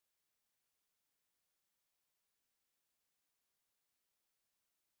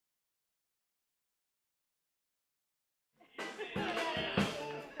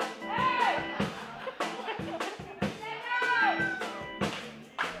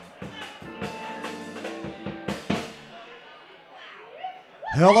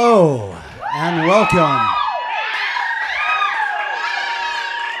Hello and welcome.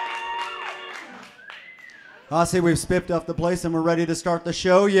 I see we've spiffed up the place and we're ready to start the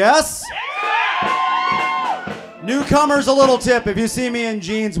show, yes? Newcomers, a little tip. If you see me in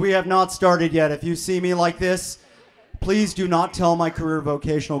jeans, we have not started yet. If you see me like this, please do not tell my career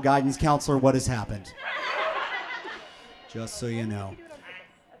vocational guidance counselor what has happened. Just so you know.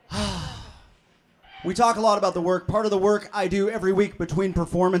 We talk a lot about the work. Part of the work I do every week between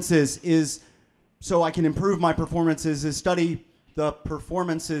performances is, so I can improve my performances, is study the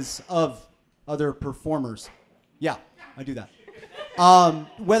performances of other performers. Yeah, I do that.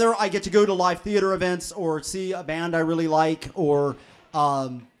 Whether I get to go to live theater events or see a band I really like, or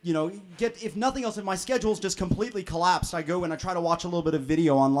if nothing else, if my schedule's just completely collapsed, I go and I try to watch a little bit of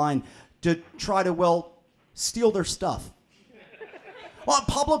video online to try to, steal their stuff. Well,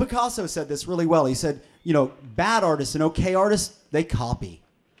 Pablo Picasso said this really well. He said, bad artists and okay artists, they copy.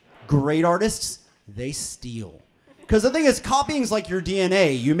 Great artists, they steal. Because the thing is, copying is like your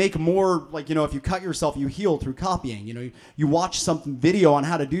DNA. You make more, if you cut yourself, you heal through copying. You watch some video on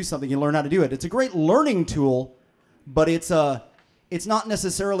how to do something, you learn how to do it. It's a great learning tool, but it's not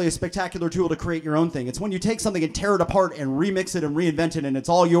necessarily a spectacular tool to create your own thing. It's when you take something and tear it apart and remix it and reinvent it and it's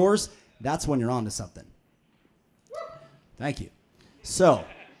all yours, that's when you're onto something. Thank you. So,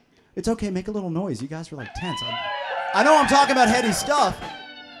 it's okay, make a little noise. You guys are tense. I know I'm talking about heady stuff.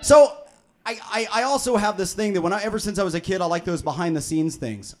 So, I also have this thing that ever since I was a kid, I like those behind the scenes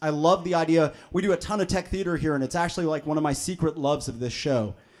things. I love the idea. We do a ton of tech theater here, and it's actually one of my secret loves of this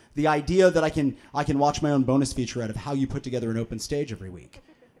show. The idea that I can watch my own bonus featurette of how you put together an open stage every week.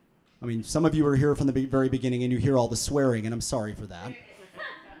 I mean, some of you are here from the very beginning and you hear all the swearing, and I'm sorry for that.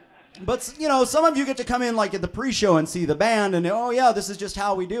 But, some of you get to come in at the pre-show and see the band and, oh yeah, this is just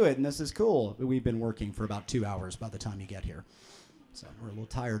how we do it and this is cool. We've been working for about 2 hours by the time you get here. So we're a little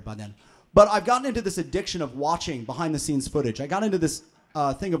tired by then. But I've gotten into this addiction of watching behind the scenes footage. I got into this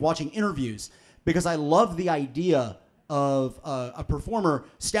thing of watching interviews because I love the idea of a performer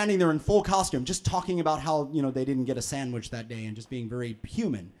standing there in full costume just talking about how, they didn't get a sandwich that day and just being very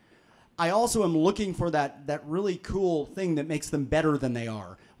human. I also am looking for that really cool thing that makes them better than they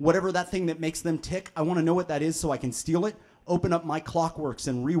are. Whatever that thing that makes them tick, I want to know what that is so I can steal it, open up my clockworks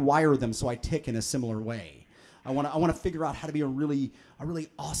and rewire them so I tick in a similar way. I want to figure out how to be a really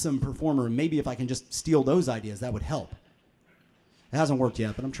awesome performer. And maybe if I can just steal those ideas, that would help. It hasn't worked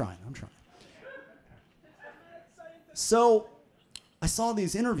yet, but I'm trying. So I saw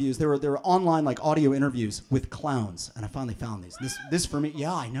these interviews. They were online audio interviews with clowns, and I finally found these. This for me,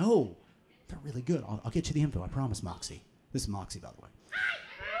 yeah, I know. They're really good. I'll get you the info, I promise, Moxie. This is Moxie, by the way.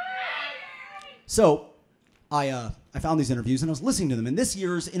 So I found these interviews, and I was listening to them. And this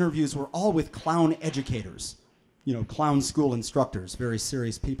year's interviews were all with clown educators. Clown school instructors, very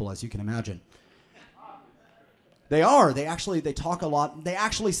serious people, as you can imagine. They are. They talk a lot. They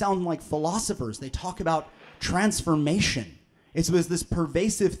actually sound like philosophers. They talk about transformation. It was this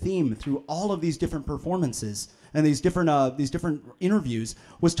pervasive theme through all of these different performances and these different interviews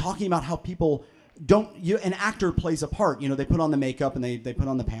was talking about how people an actor plays a part. They put on the makeup and they put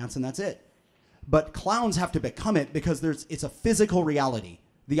on the pants and that's it. But clowns have to become it because it's a physical reality.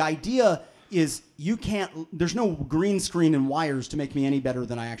 The idea is there's no green screen and wires to make me any better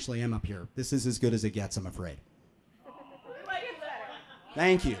than I actually am up here. This is as good as it gets, I'm afraid.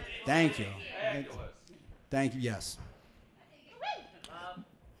 Thank you, yes.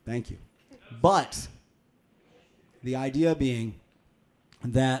 Thank you. But the idea being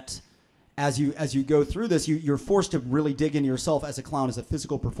that as you go through this, you're forced to really dig into yourself as a clown, as a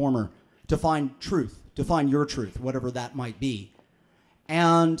physical performer, to find truth, to find your truth, whatever that might be.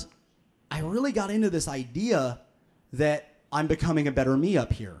 And I really got into this idea that I'm becoming a better me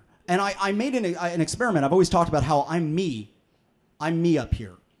up here. And I made an experiment. I've always talked about how I'm me up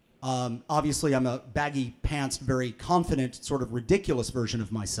here. Obviously, I'm a baggy pants, very confident, sort of ridiculous version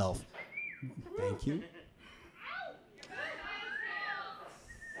of myself. Thank you.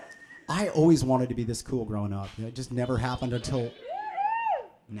 I always wanted to be this cool growing up. It just never happened until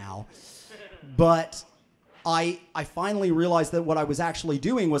now. But I finally realized that what I was actually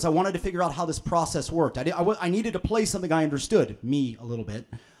doing was I wanted to figure out how this process worked. I needed to play something I understood, me a little bit,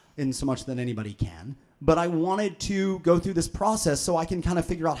 in so much that anybody can. But I wanted to go through this process so I can kind of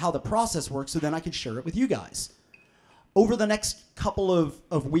figure out how the process works so then I can share it with you guys. Over the next couple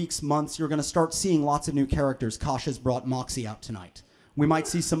of weeks, months, you're going to start seeing lots of new characters. Kasha's brought Moxie out tonight. We might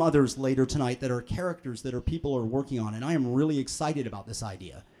see some others later tonight that are characters that people are working on, and I am really excited about this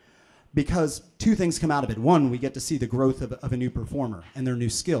idea. Because two things come out of it. One, we get to see the growth of a new performer and their new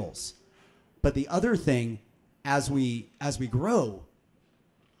skills. But the other thing, as we grow,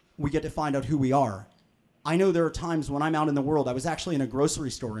 we get to find out who we are. I know there are times when I'm out in the world. I was actually in a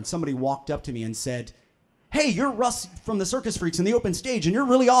grocery store and somebody walked up to me and said, "Hey, you're Russ from the Circus Freaks in the open stage and you're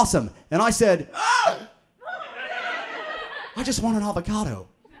really awesome." And I said, "Ah! I just want an avocado."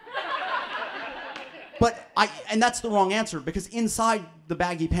 And that's the wrong answer, because inside the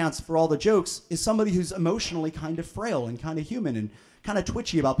baggy pants for all the jokes is somebody who's emotionally kind of frail and kind of human and kind of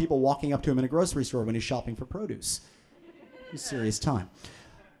twitchy about people walking up to him in a grocery store when he's shopping for produce. It's a serious time.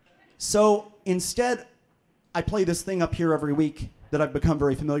 So instead, I play this thing up here every week that I've become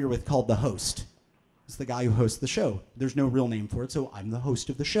very familiar with called the host. It's the guy who hosts the show. There's no real name for it, so I'm the host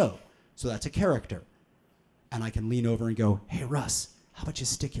of the show. So that's a character. And I can lean over and go, "Hey, Russ, how about you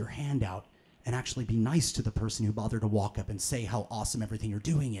stick your hand out and actually be nice to the person who bothered to walk up and say how awesome everything you're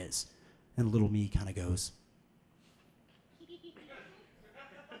doing is?" And little me kind of goes.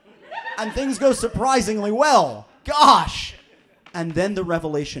 And things go surprisingly well. Gosh! And then the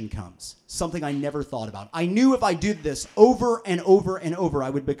revelation comes, something I never thought about. I knew if I did this over and over and over,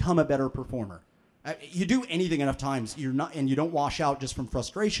 I would become a better performer. You do anything enough times, and you don't wash out just from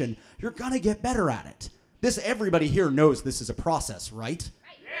frustration, you're gonna get better at it. Everybody here knows this is a process, right?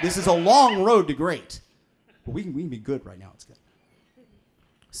 This is a long road to great. But we can be good right now, it's good.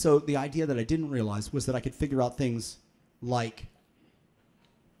 So the idea that I didn't realize was that I could figure out things like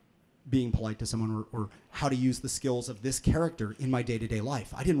being polite to someone or how to use the skills of this character in my day-to-day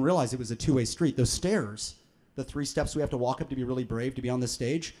life. I didn't realize it was a two-way street. Those stairs, the 3 steps we have to walk up to be really brave to be on this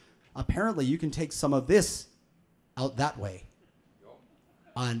stage, apparently you can take some of this out that way.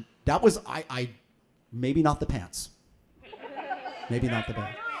 And that was, maybe not the pants. Maybe not the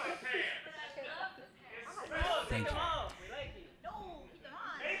pants. Thank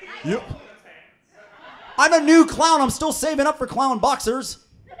you. Yep. I'm a new clown. I'm still saving up for clown boxers.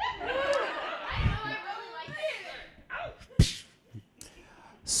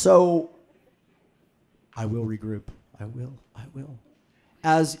 So, I will regroup. I will.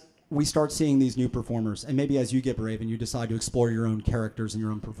 As we start seeing these new performers, and maybe as you get brave and you decide to explore your own characters and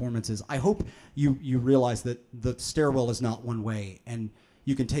your own performances, I hope you realize that the stairwell is not one way, and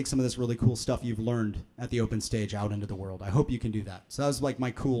you can take some of this really cool stuff you've learned at the open stage out into the world. I hope you can do that. So that was like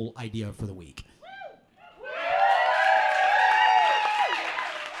my cool idea for the week.